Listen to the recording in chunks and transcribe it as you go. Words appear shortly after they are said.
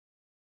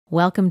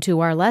Welcome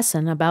to our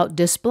lesson about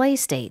display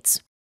states.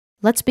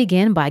 Let's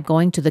begin by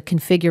going to the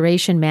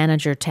Configuration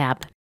Manager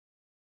tab.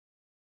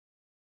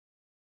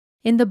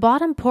 In the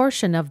bottom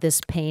portion of this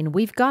pane,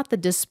 we've got the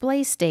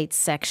Display States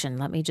section.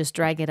 Let me just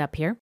drag it up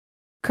here.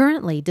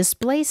 Currently,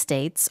 display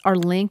states are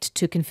linked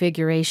to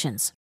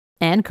configurations,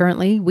 and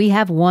currently we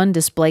have one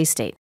display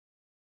state.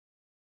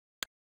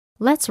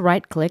 Let's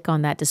right-click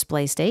on that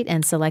display state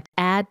and select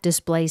Add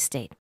Display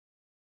State.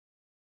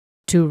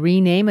 To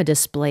rename a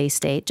display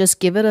state,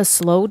 just give it a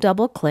slow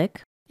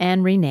double-click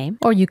and rename,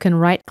 or you can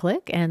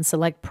right-click and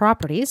select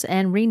Properties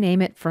and rename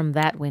it from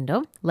that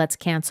window. Let's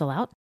cancel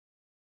out.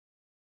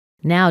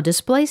 Now,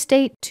 Display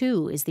State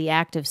 2 is the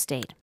active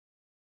state.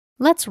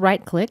 Let's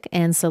right-click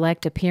and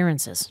select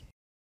Appearances.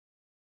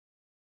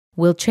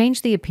 We'll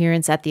change the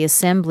appearance at the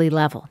assembly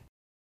level.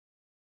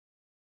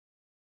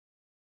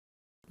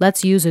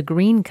 Let's use a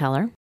green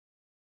color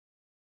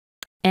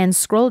and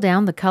scroll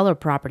down the Color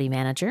Property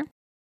Manager.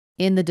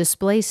 In the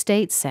Display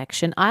States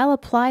section, I'll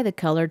apply the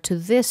color to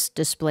this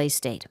display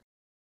state.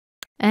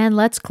 And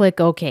let's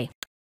click OK.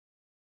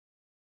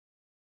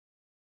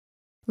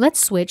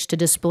 Let's switch to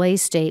Display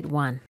State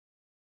 1.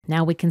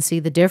 Now we can see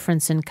the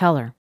difference in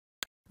color.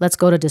 Let's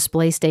go to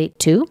Display State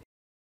 2.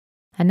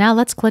 And now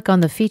let's click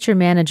on the Feature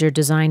Manager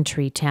Design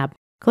Tree tab.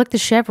 Click the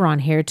chevron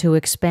here to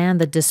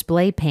expand the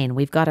display pane.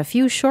 We've got a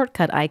few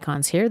shortcut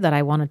icons here that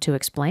I wanted to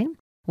explain.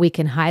 We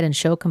can hide and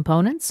show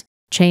components,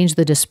 change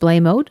the display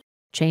mode,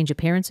 change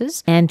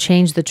appearances, and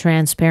change the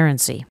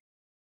transparency.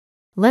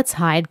 Let's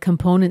hide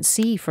Component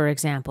C, for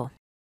example.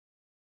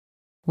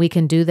 We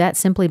can do that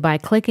simply by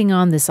clicking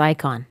on this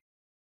icon.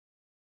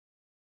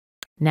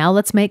 Now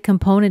let's make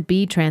Component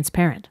B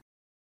transparent.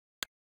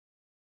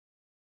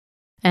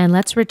 And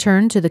let's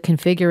return to the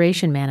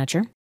Configuration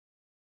Manager.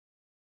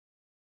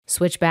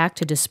 Switch back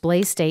to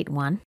Display State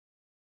 1.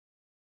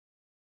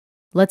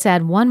 Let's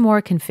add one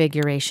more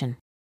configuration.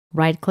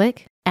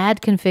 Right-click,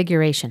 Add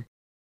Configuration.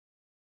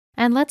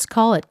 And let's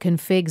call it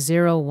Config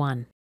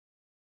 01.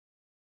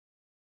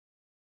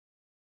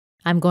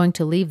 I'm going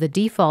to leave the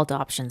default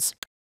options.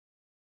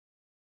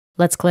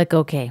 Let's click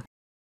OK.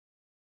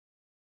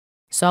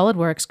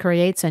 SolidWorks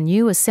creates a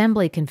new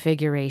assembly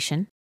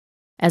configuration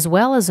as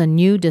well as a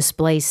new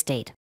display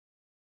state.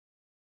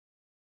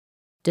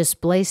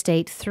 Display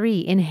State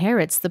 3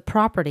 inherits the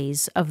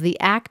properties of the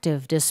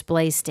active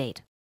display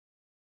state.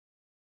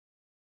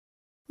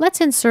 Let's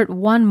insert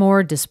one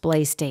more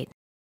display state.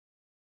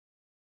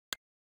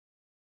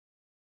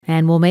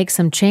 And we'll make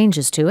some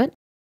changes to it.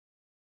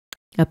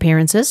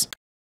 Appearances.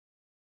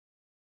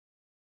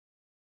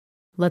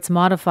 Let's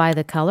modify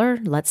the color,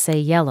 let's say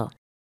yellow.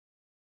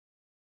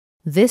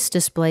 This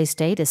display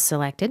state is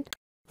selected.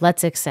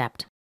 Let's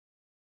accept.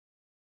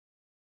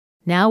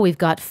 Now we've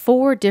got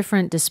 4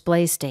 different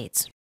display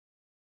states.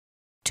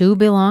 2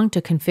 belong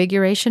to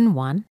Configuration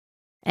 1,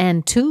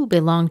 and 2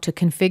 belong to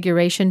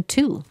Configuration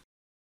 2.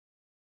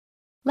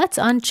 Let's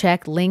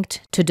uncheck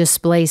Linked to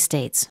Display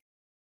States.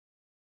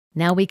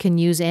 Now we can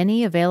use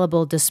any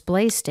available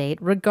display state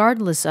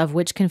regardless of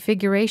which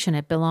configuration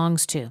it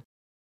belongs to.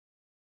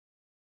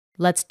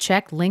 Let's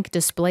check Link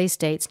Display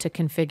States to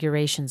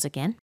Configurations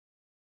again.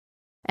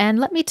 And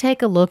let me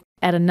take a look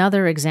at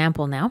another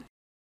example now.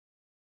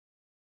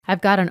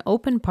 I've got an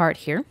open part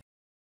here.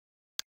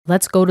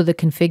 Let's go to the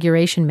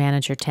Configuration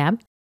Manager tab.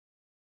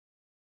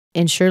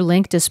 Ensure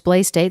Link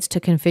Display States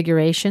to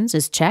Configurations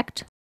is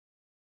checked.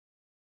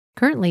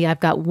 Currently, I've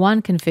got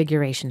one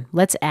configuration.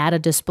 Let's add a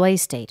display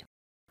state.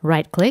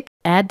 Right-click,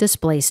 Add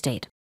Display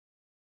State.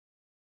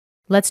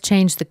 Let's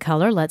change the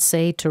color, let's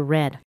say to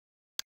red.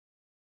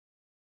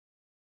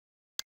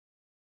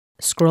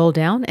 Scroll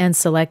down and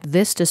select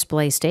this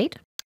display state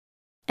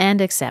and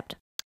accept.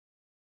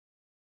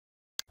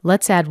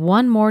 Let's add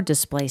one more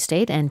display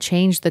state and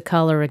change the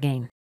color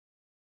again.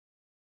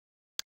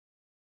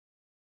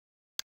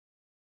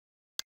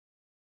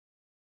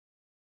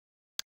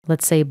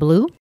 Let's say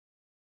blue.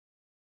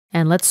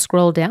 And let's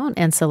scroll down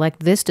and select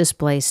this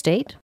display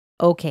state.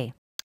 OK.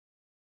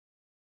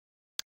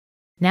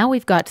 Now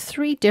we've got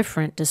 3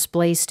 different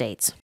display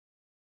states.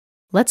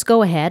 Let's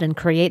go ahead and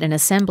create an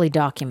assembly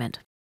document.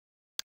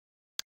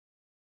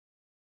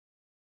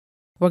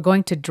 We're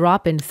going to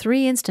drop in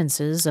 3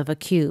 instances of a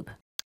cube.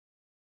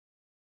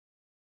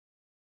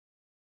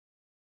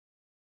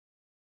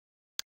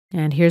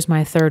 And here's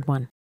my third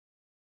one.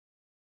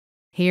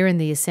 Here in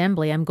the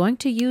assembly, I'm going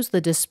to use the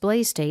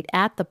display state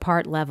at the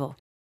part level.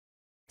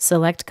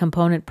 Select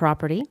Component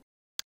Property.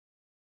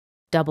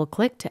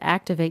 Double-click to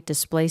activate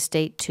Display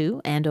State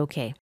 2 and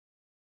OK.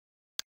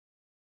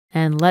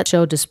 And let's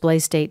show Display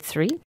State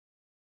 3.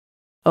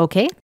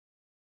 OK.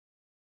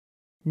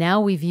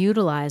 Now we've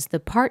utilized the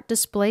part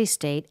display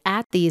state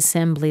at the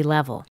assembly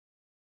level.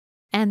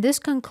 And this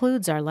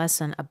concludes our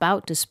lesson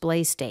about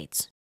display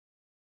states.